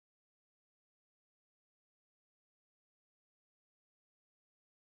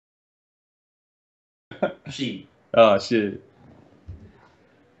Sheep. Oh shit.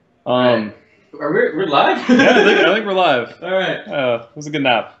 We're live? Yeah, I think we're live. All right. It was a good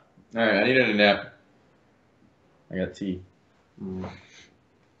nap. All right. I needed a nap. I got tea.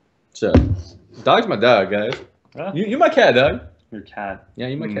 So, dog's my dog, guys. Huh? You my cat, dog. Your cat. Yeah,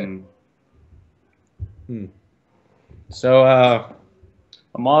 you my cat. So,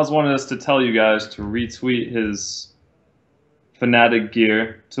 Amaz wanted us to tell you guys to retweet his Fnatic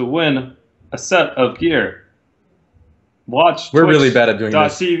gear to win a set of gear. Watch. We're really bad at doing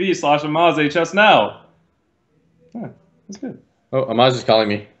this. .tv/AmazHS now. Yeah, that's good. Oh, Amaz is calling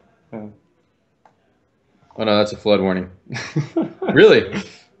me. Yeah. Oh no, that's a flood warning. Really?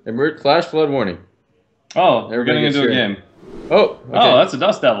 Flash flood warning. Oh, we're getting into a game. Oh, okay. Oh, that's a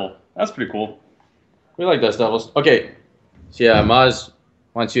Dust Devil. That's pretty cool. We like Dust Devils. Okay. So yeah, Amaz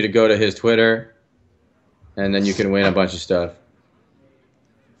wants you to go to his Twitter, and then you can win a bunch of stuff.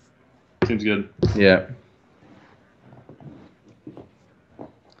 Seems good. Yeah.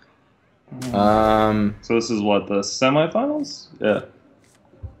 So this is what, the semifinals? Yeah.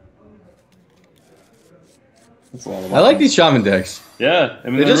 That's a lot of I like these shaman decks. Yeah, I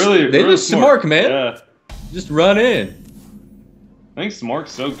mean they really just smart, man. Yeah. Just run in. I think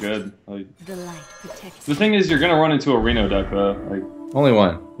Smork's so good. Like, The light protects. the thing is, you're gonna run into a Reno deck though. Like, Only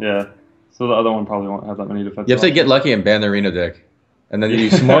one. yeah. So the other one probably won't have that many defense. You have to get lucky and ban the Reno deck. And then you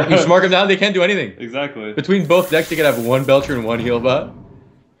smart them down, they can't do anything. Exactly. Between both decks, they could have one Belcher and one Heal Bot.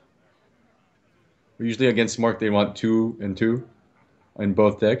 Usually against Smork, they want 2 and 2 in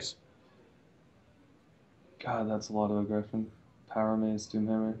both decks. God, that's a lot of aggression. Power Maze,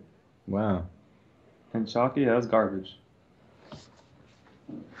 Doomhammer. Wow. And Chakki, that's garbage.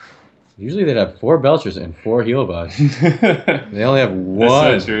 Usually they'd have 4 Belchers and 4 Heal Bots. They only have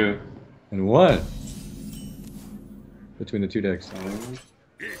 1. That's so true. And 1. Between the 2 decks.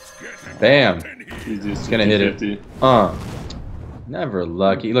 Bam. It's gonna hit it. Never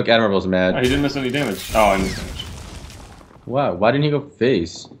lucky. Look, Admirable's mad. Oh, he didn't miss any damage. Oh, I missed damage. Wow, why didn't he go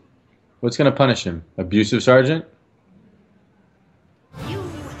face? What's gonna punish him? Abusive Sergeant? You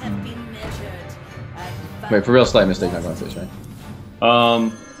have been measured. Wait, for real, slight mistake not going face, right?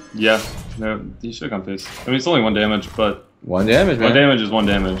 Yeah. No, he should have gone face. I mean, it's only 1 damage, but 1 damage, man. 1 damage is 1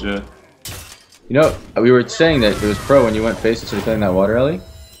 damage, yeah. You know, we were saying that it was pro when you went face instead of playing that water alley.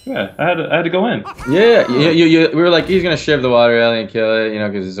 Yeah, I had to go in. Yeah, we were like, he's gonna shiv the water alley and kill it, you know,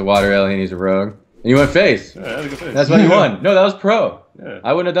 because it's a water alley and he's a rogue. And you went face. Yeah, I had to go face. That's why he won. No, that was pro. Yeah.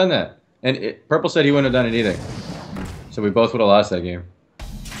 I wouldn't have done that. And Purple said he wouldn't have done it either. So we both would have lost that game.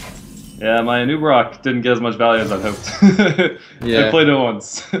 Yeah, my Nubarak didn't get as much value as I'd hoped. Yeah. I played it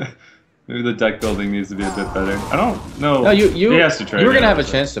once. Maybe the deck building needs to be a bit better. I don't know. No, He has to trade. you were gonna have a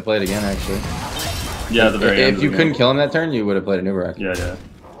chance to play it again, actually. Yeah, at the very end. If you couldn't kill him that turn, you would have played a Nubarak. Yeah, yeah.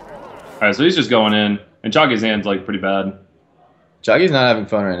 Alright, so he's just going in. And Chakki's hand's like pretty bad. Chakki's not having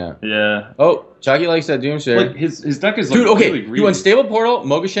fun right now. Yeah. Oh, Chakki likes that Doomsayer. Like his deck is like Dude, okay, really he went Stable Portal,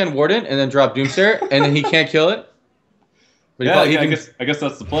 Mogashan Warden, and then drop Doomsayer, and then he can't kill it? But yeah, he I guess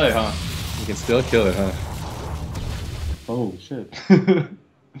that's the play, huh? He can still kill it, huh? Oh shit.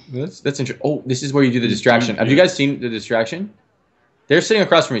 That's interesting. Oh, this is where you do the distraction. Have you guys seen the distraction? They're sitting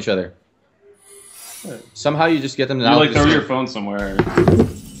across from each other. Somehow you just get them to You like throw your phone somewhere.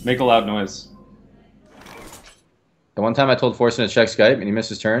 Make a loud noise. The one time I told Forsen to check Skype and he missed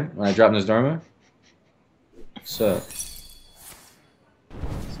his turn when I dropped in his Dharma. So.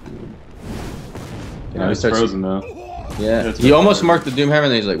 You know, he starts frozen though. Yeah. He almost marked the Doomhammer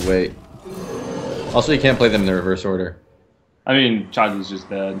and then he's like, wait. Also, you can't play them in the reverse order. I mean, Chakki's just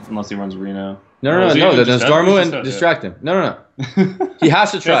dead unless he runs Reno. No. There's Dharma and distract him. No. He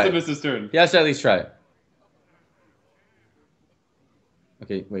has to try. He has to miss his turn. He has to at least try it.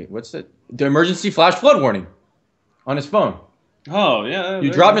 Okay, wait, what's that? The emergency flash flood warning on his phone. Oh, yeah.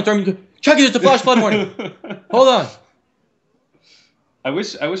 You drop it and throw him. Chakki, there's the flash flood warning. Hold on. I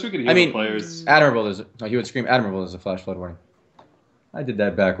wish we could hear the players. Admirable is. No, he would scream. Admirable is a flash flood warning. I did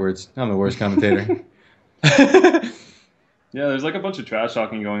that backwards. I'm the worst commentator. Yeah, there's like a bunch of trash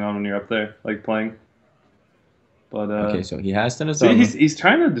talking going on when you're up there, like playing. But okay, so he has to. See, he's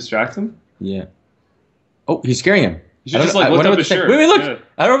trying to distract him. Yeah. Oh, he's scaring him. You should just like lift up his shirt. Wait, look! Yeah.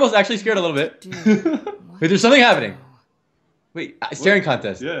 Admirable's actually scared a little bit. Wait, there's something happening. Wait, staring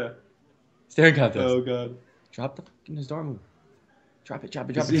contest. Yeah. Staring contest. Oh god. Drop the fucking his door move. Drop it.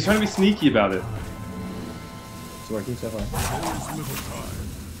 He's trying to be sneaky about it. It's working so far.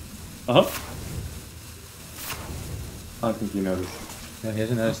 I think you noticed. No, he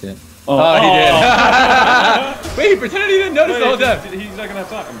hasn't noticed yet. Oh, he did. Wait, he pretended he didn't notice the whole time. He's not gonna have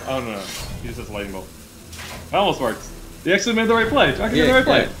time. Oh no. He just has a lightning bolt. That almost works. He actually made the right play. Chakki made the right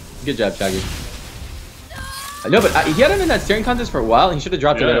play. Good job, Chakki. No, but he had him in that staring contest for a while. And he should have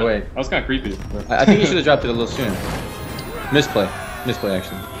dropped it right away. That was kind of creepy. I think he should have dropped it a little sooner. Misplay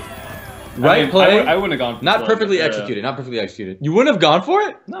actually. Right play. I wouldn't have gone. For not perfectly executed. Not perfectly executed. You wouldn't have gone for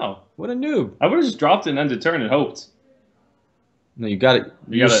it? No. What a noob. I would have just dropped it and ended turn and hoped. No, you got it.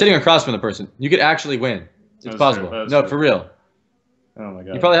 You're sitting across from the person. You could actually win. It's possible. No, for real. Oh my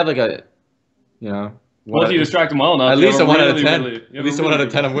god. You probably have like a, you know. Well, if you distract them well enough, at least a 1 out of 10. At least a 1 out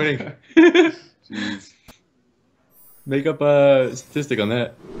of 10 I'm winning. Jeez. Make up a statistic on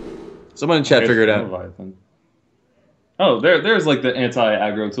that. Someone in chat figure it out. Oh, there's like the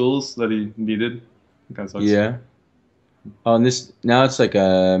anti-aggro tools that he needed. Kind of sucks. Yeah. Oh, and this now it's like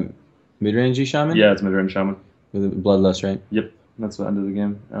a mid-rangey shaman. Yeah, it's mid-range shaman with bloodlust, right? Yep, that's the end of the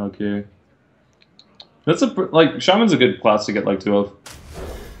game. Okay. That's like shaman's a good class to get like 2 of,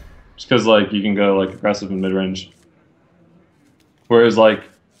 just because like you can go like aggressive and mid-range. Whereas like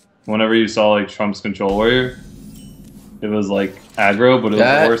whenever you saw like Trump's control warrior, it was like aggro, but it was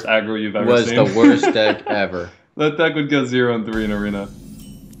the worst aggro you've ever seen. Was the worst deck ever. That deck would go 0 and 3 in arena,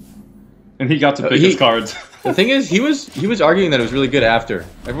 and he got to pick his cards. The thing is, he was arguing that it was really good after.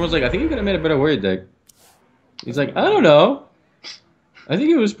 Everyone was like, I think you could have made a better warrior deck. He's like, I don't know. I think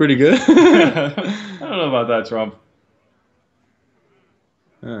it was pretty good. I don't know about that, Trump.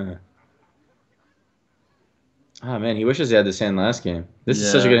 Oh man, he wishes he had this hand last game. This is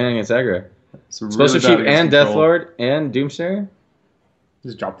such a good hand against aggro. Explosive Sheep and Deathlord and Doomsayer?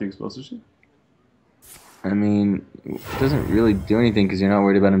 Just drop the Explosive Sheep? I mean, it doesn't really do anything because you're not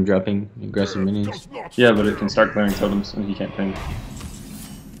worried about him dropping aggressive minions. Yeah, but it can start clearing totems and he can't ping.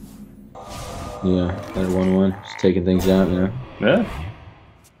 Yeah, that 1-1. Just taking things out, you know? Yeah.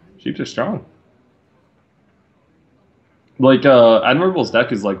 Sheeps are strong. Like, Admirable's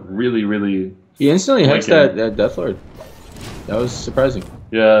deck is like really, really... He instantly hexed that Deathlord. That was surprising.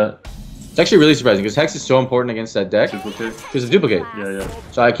 Yeah. It's actually really surprising because Hex is so important against that deck. Duplicate. Because of Duplicate. Yeah.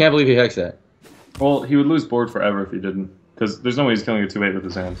 So I can't believe he hexed that. Well, he would lose board forever if he didn't. Because there's no way he's killing a 2/8 with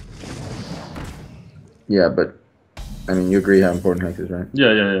his hand. Yeah, but... I mean, you agree how important Hex is, right?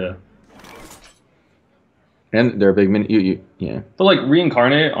 Yeah. And they're a big mini... Yeah. But, like,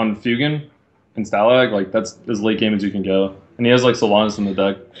 Reincarnate on Fugan and Stalag, like, that's as late game as you can go. And he has, like, Solanas in the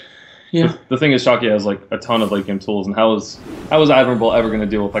deck. Yeah. The thing is, Chakki has, like, a ton of late game tools, and how is Admirable ever going to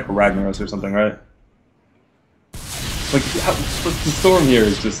deal with, like, a Ragnaros or something, right? Like, the Storm here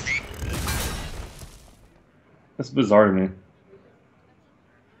is just... That's bizarre to me.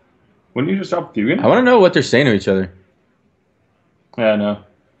 Wouldn't you just drop Fugan? I want to know what they're saying to each other. Yeah, I know.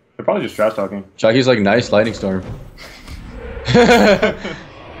 They're probably just trash talking. Chakki's like, nice lightning storm.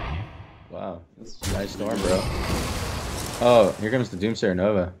 Wow, that's a nice storm, bro. Oh, here comes the Doomsayer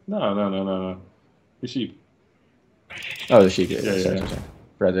Nova. No. The sheep. Oh, the sheep. Yeah. Sorry.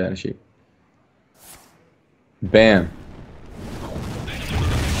 Forgot they had a sheep. Bam.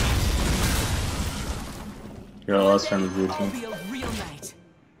 Here, let's turn to do it too. Be a real knight.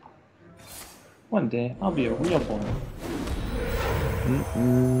 One day, I'll be a real boy.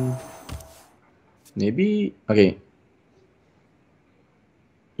 Maybe. Okay.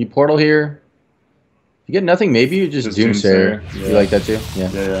 You portal here. You get nothing. Maybe you just Doomsayer. Yeah. You like that too? Yeah.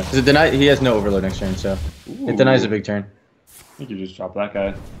 Yeah. Because he has no overload next turn, so it denies a big turn. I think you just drop that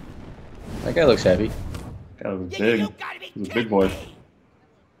guy. That guy looks happy. That guy looks big. He's a big boy.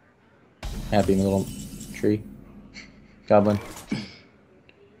 Happy in the little tree. Goblin.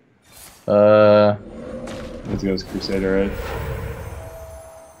 Let's go as Crusader, right?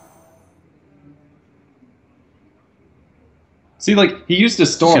 See, like, he used to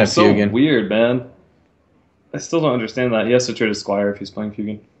Storm. It's so weird, man. I still don't understand that. He has to trade a Squire if he's playing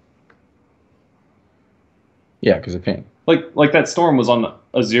Fugan. Yeah, because of ping. Like that Storm was on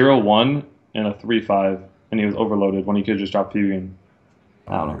a 0-1 and a 3-5, and he was overloaded when he could just drop Fugan.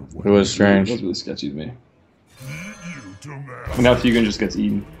 I don't know. It was strange. It was really sketchy to me. And now Fugan just gets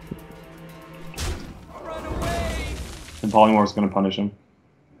eaten. And Polymorph's going to punish him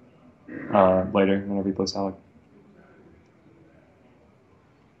later whenever he plays Stalag.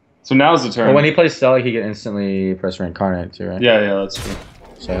 So now's the turn. Well, when he plays Stalag, he can instantly press Reincarnate too, right? Yeah, that's true.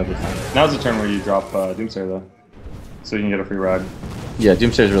 So that'll be fine. Now's the turn where you drop Doomsayer, though. So you can get a free rag. Yeah,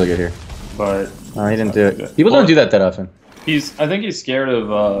 Doomsayer's really good here. But... he didn't do it. People don't do that often. I think he's scared of,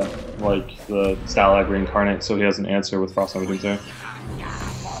 like, the Stalag Reincarnate, so he has an answer with Frost Nova Doomsayer.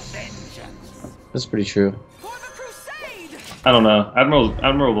 That's pretty true. I don't know.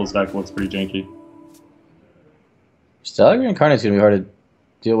 Admirable's deck looks pretty janky. Stalag Reincarnate's gonna be hard to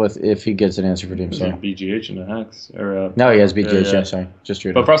deal with if he gets an answer for Doomsayer. Like BGH and a Hex. Or, no, he has BGH, yeah, sorry. Just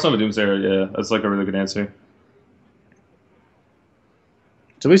true. But Frost Nova Doomsayer, yeah, that's like a really good answer.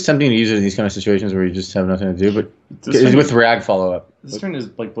 It's always tempting to use it in these kind of situations where you just have nothing to do, but with Rag follow up. This turn is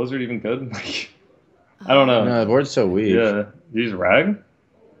like Blizzard even good? Like, I don't know. No, the board's so weak. Yeah, use Rag.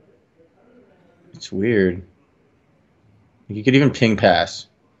 It's weird. You could even ping pass.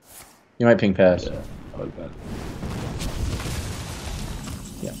 You might ping pass. Yeah, I like that.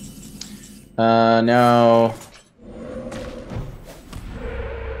 Yeah. Now.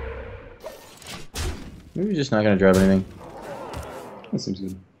 Maybe we're just not gonna drop anything. That seems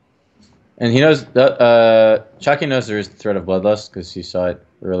good. And he knows that Chakki knows there is the threat of bloodlust because he saw it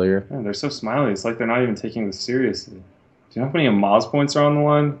earlier. Man, they're so smiley. It's like they're not even taking this seriously. Do you know how many Maz points are on the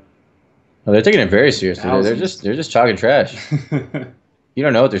line? Oh, they're taking it very seriously. Thousands. They're just talking trash. You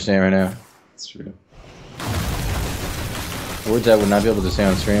don't know what they're saying right now. That's true. Words I would not be able to say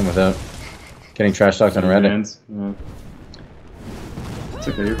on stream without getting trash talked on Reddit. Yeah. It's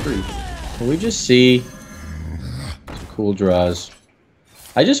okay, you're free. Well, we just see some cool draws.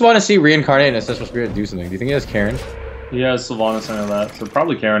 I just want to see Reincarnate and Ancestral Spirit do something. Do you think he has Karen? Yeah, Sylvanas, I know that. So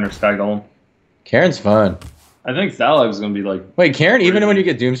probably Karen or Sky Golem. Karen's fun. I think Thalag is going to be like... Wait, Karen, even when you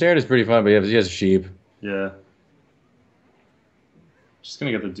get Doomsayer, is pretty fun, but he has a sheep. Yeah. Just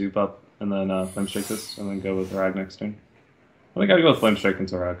going to get the dupe up and then Flame Strike this and then go with Rag next turn. I think I'd go with Flame Strike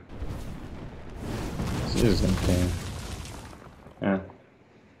into Rag. This is insane. Yeah.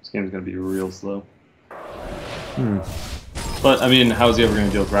 This game's going to be real slow. Hmm. But, I mean, how's he ever going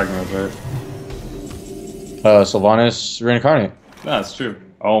to deal with Ragnarok, right? Sylvanas Reincarnate. No, that's true.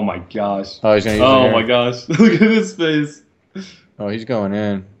 Oh my gosh. Oh, he's gonna use Oh it my here. gosh. Look at his face. Oh, he's going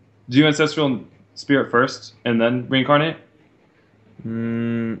in. Do you Ancestral Spirit first and then Reincarnate?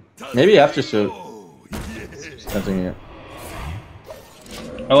 Maybe after so. Something yet.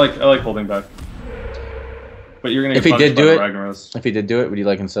 I like holding back. But you're gonna get If he punished did by do the it, Ragnaros. if he did do it, would you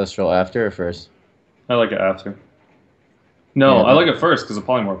like Ancestral after or first? I like it after. No, Yeah, I like it first because of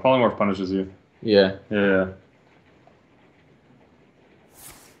Polymorph. Polymorph punishes you. Yeah. Yeah.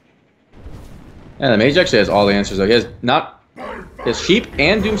 Yeah, the mage actually has all the answers though. He has Sheep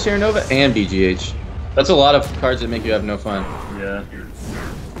and Doomsayer Nova and BGH. That's a lot of cards that make you have no fun. Yeah.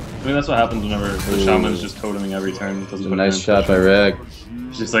 I mean, that's what happens whenever the Shaman's just toteming every turn. This is a nice shot by Reg.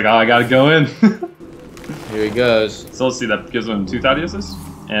 She's just like, oh, I gotta go in. Here he goes. So let's see, that gives him 2 Thaddeus's,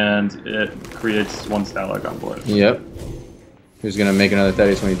 and it creates 1 Stalag on board. Yep. Who's gonna make another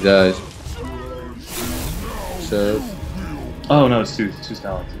Thaddeus when he dies? So. Oh no, it's 2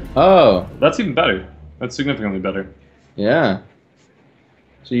 Stalags. Oh. That's even better. That's significantly better. Yeah.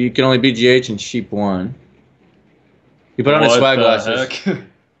 So you can only BGH and Sheep 1. He put on his What swag the glasses. heck?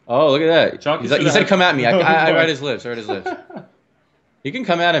 Oh, look at that. Chakki He said, "Come at me." I read his lips. I read his lips. You can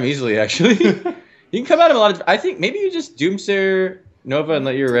come at him easily, actually. You can come at him a lot of. I think maybe you just Doomsayer Nova and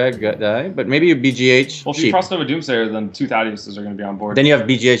let your Reg die, but maybe you BGH. Well, if you cross Nova Doomsayer, then 2 Thaddeus's are going to be on board. Then you have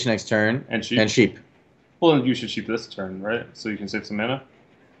BGH next turn and Sheep. And Sheep. Well, then you should Sheep this turn, right? So you can save some mana.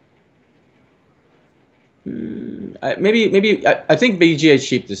 Maybe I think BGH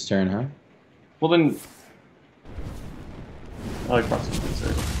Sheep this turn, huh? Well then, I like crossing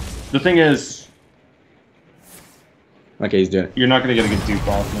Doomsayer. The thing is, Okay, he's doing it. you're not going to get a good dupe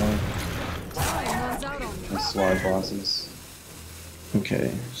off now. Those slide bosses. Okay. Who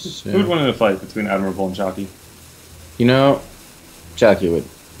would So, win in a fight between Admirable and Chakki? you know, Chakki would.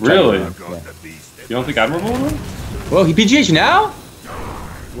 Really? Chakki would, yeah. You don't think Admirable would win? Whoa, he BGH now?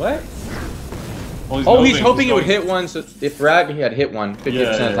 What? Well, He's hoping it would hit one, so if Rag had hit one, 50% of the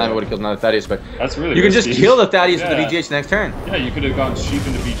time yeah. it would have killed another Thaddeus, but That's really you can just risky. kill the Thaddeus Yeah. with the BGH next turn. Yeah, you could have gone Sheep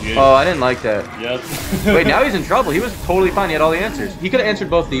into BGH. Oh, I didn't like that. Yep. Wait, now he's in trouble. He was totally fine. He had all the answers. He could have answered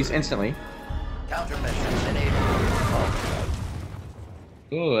both these instantly. Countermeasures enabled.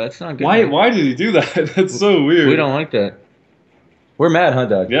 Oh, that's not good. Why did he do that? That's so weird. We don't like that. We're mad, huh,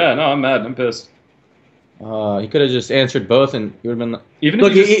 Doug? Yeah, no, I'm mad. I'm pissed. He could have just answered both, and you would have been. Even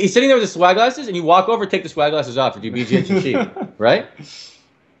Look, if you just... he's sitting there with his swag glasses, and you walk over, take the swag glasses off, and do BGH and Sheep, right?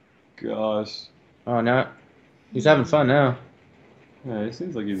 Gosh. Oh, now he's having fun now. Yeah, he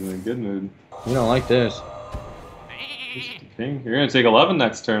seems like he's in a good mood. We don't like this. King, you're gonna take 11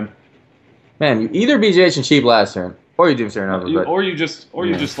 next turn. Man, you either BGH and Sheep last turn, or you Doomsayer Nova. But Or you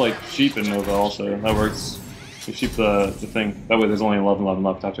just like Sheep and Nova also. That works. You Sheep the thing. That way there's only 11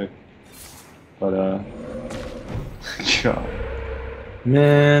 left actually. But God.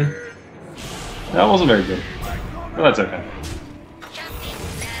 man, That wasn't very good. But that's okay.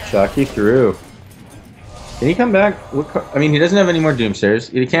 Chakki through. Can he come back? I mean, he doesn't have any more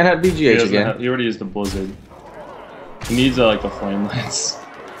Doomsayers. He can't have BGH again. He already used the Blizzard. He needs like the Flame Lance.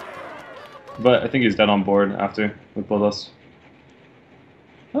 But I think he's dead on board after with Bloodlust.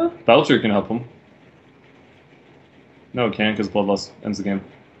 Huh? Belcher can help him. No, it can't because Bloodlust ends the game.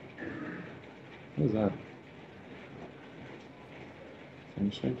 What is that?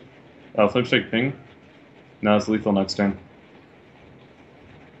 Flame Shake? Oh, Flame Shake ping? No, it's lethal next turn.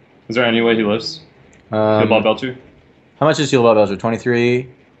 Is there any way he lives? Heal Bob Belcher? How much is Heal Bob Belcher? 23?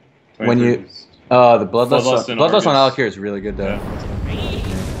 When you... the Bloodlust on Alakir is really good, though.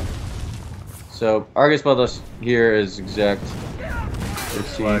 Yeah. So, Argus Bloodlust here is exact.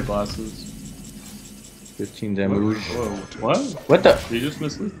 15 glasses. 15 damage. Whoa. What? What the? He just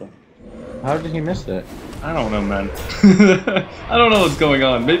missed lethal. How did he miss that? I don't know, man. I don't know what's going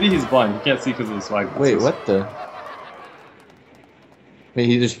on. Maybe he's blind. He can't see because of the swag glasses. Wait, what the? Wait,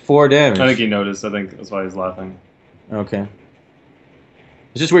 he just 4 damage. I think he noticed. I think that's why he's laughing. Okay.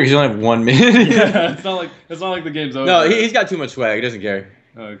 It's just weird because you only have 1 minute. Yeah, it's not like the game's over. No, he's got too much swag. He doesn't care.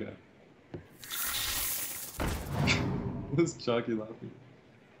 Oh, okay. This Chakki laughing.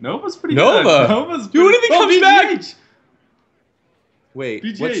 Nova's pretty good. Nova's pretty... Dude, what if he comes back? BGH! Wait,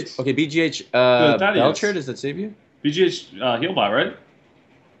 BGH. Okay, BGH, Belcher, does that save you? BGH, Healbot, right?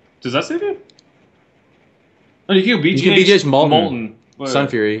 Does that save you? Oh, you can go BGH, you can BGH Molten. Sun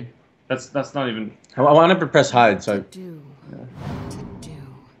Fury. That's not even... I want to press hide, so...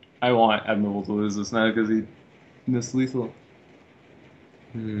 I want Admirable to lose this now because he missed lethal.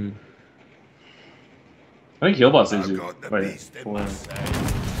 I think Healbot saves you. Wait, 4.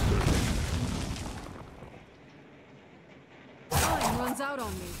 Out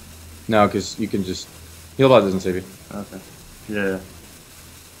on me. No, because you can just... Healbot doesn't save you. Okay. Yeah.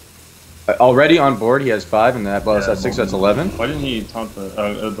 Already on board, he has 5, and that bonus that's 6, that's 11. Why didn't he taunt the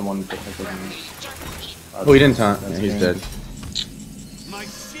one that Oh, he didn't taunt. Yeah, he's dead.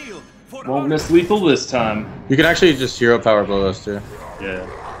 Won't miss lethal this time. You can actually just hero power Bloodlust too. Yeah.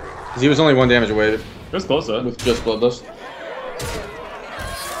 Because he was only 1 damage away. That's close though. With just Bloodlust.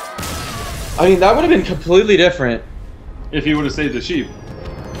 I mean, that would have been completely different. If he would have saved the sheep.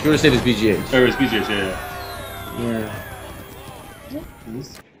 If he would have saved his BGH. Or his BGH, yeah.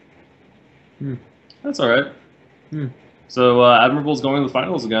 That's alright. So, Admirable's going to the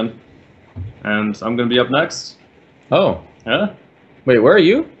finals again. And I'm going to be up next. Oh. Yeah? Wait, where are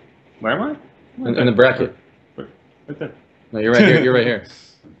you? Where am I? In the bracket. Right there. No, you're right here. You're right here.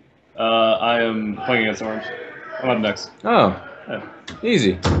 I am playing against Orange. I'm up next. Oh. Yeah.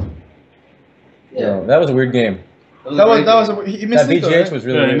 Easy. Yeah, that was a weird game. He missed that BGH right? was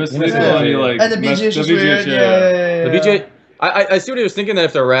really he weird. missed lethal and he like... And the BGH was weird, The BGH... I see what he was thinking, that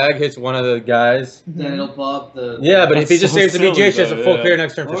if the rag hits one of the guys... Then it'll pop the... Yeah, but if he just saves the silly, BGH, he has a full yeah. clear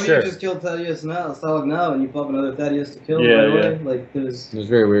next turn for Or sure. you just kill Thaddeus now, Stalag now, and you pop another Thaddeus to kill Yeah, right yeah. away. Like, there's... It was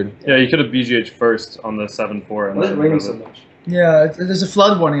very weird. Yeah, you could have BGH first on the 7-4. And Why is it then raining so much? Yeah, there's a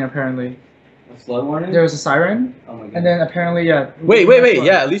flood warning apparently. A flood warning? There was a siren, Oh my god. and then apparently, yeah. Wait.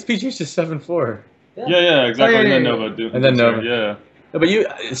 Yeah, at least BGH is 7-4. Yeah, exactly. Oh, yeah, and then yeah, Nova. And then Nova. Yeah. No, but you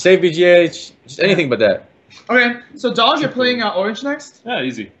save BGH, just anything but that. Okay, so Dog, you're playing Orange next? Yeah,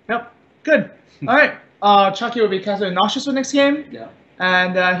 easy. Yep, good. Alright, Chakki will be casting Noxious for next game. Yeah.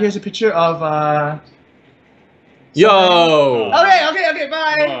 And here's a picture of, Yo! Okay,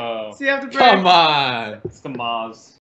 bye! Wow. See you after break. Come on! Scamaz.